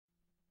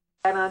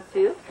Add on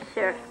too?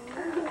 Sure.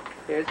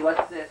 Here's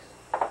what's this.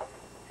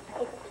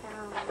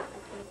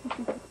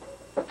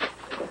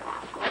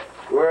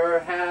 We're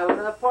having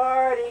a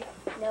party.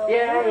 No.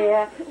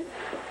 Yeah.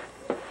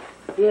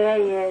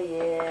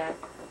 Yeah.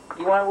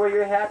 You want to wear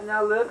your hat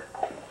now, Luke?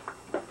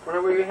 Want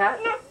to wear your hat?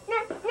 No.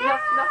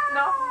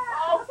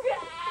 Okay.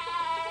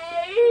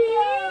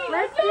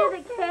 Let's do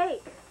the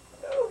cake.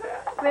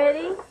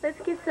 Ready?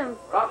 Let's get some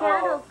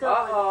candles going.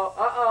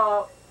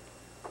 Uh-oh.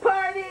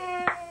 Party!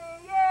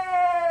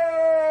 Yay!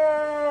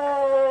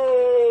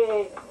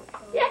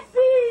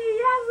 Yippee!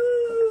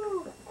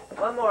 Yahoo!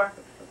 One more.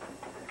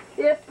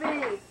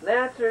 Yippee!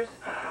 Lancers.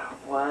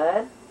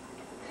 1,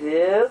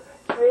 2,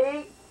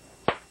 3.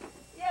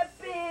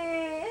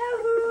 Yippee!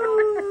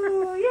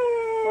 Yahoo!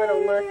 Yay! What a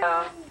look.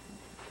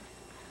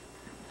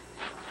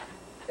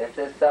 This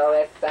is so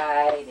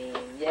exciting.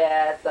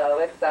 Yeah, so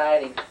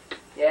exciting.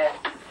 Yeah.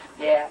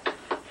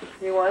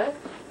 You want it?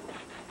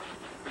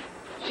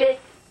 Shake.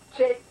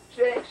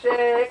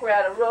 We're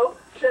out of rope.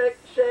 Shake.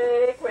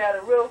 We're out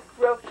of rope.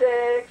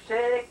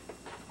 Shake.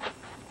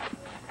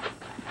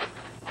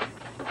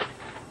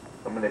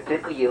 I'm gonna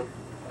tickle you.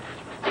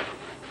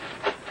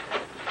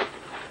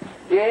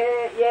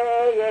 Yeah.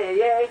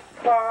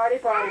 Party.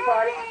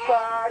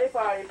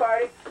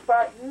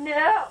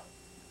 No.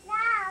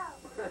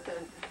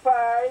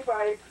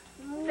 Party.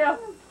 No.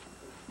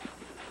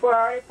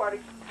 Party.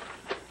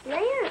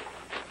 Lance.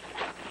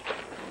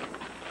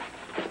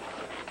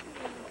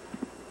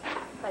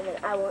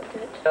 I won't do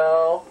it.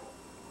 No.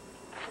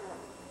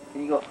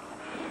 Can you go?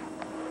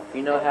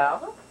 You know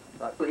how?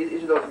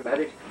 These are those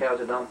magic cows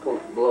that don't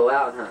blow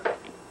out, huh?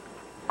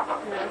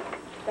 No,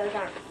 those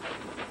aren't.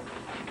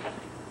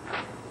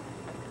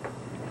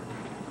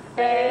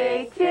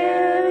 Hey to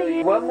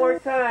you. One more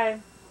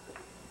time.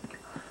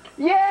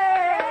 Yay!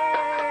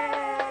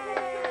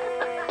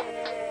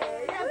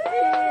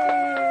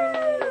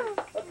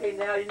 Okay,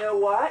 now you know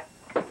what?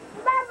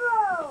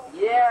 Bubble!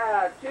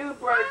 Yeah, 2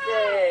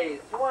 birthdays.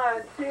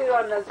 1, 2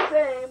 on the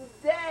same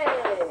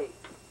day.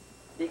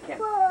 You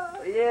can't.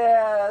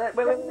 Yeah.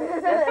 Wait.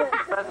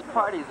 That's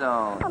party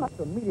zone.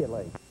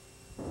 Immediately.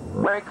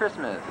 Merry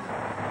Christmas.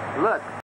 Look.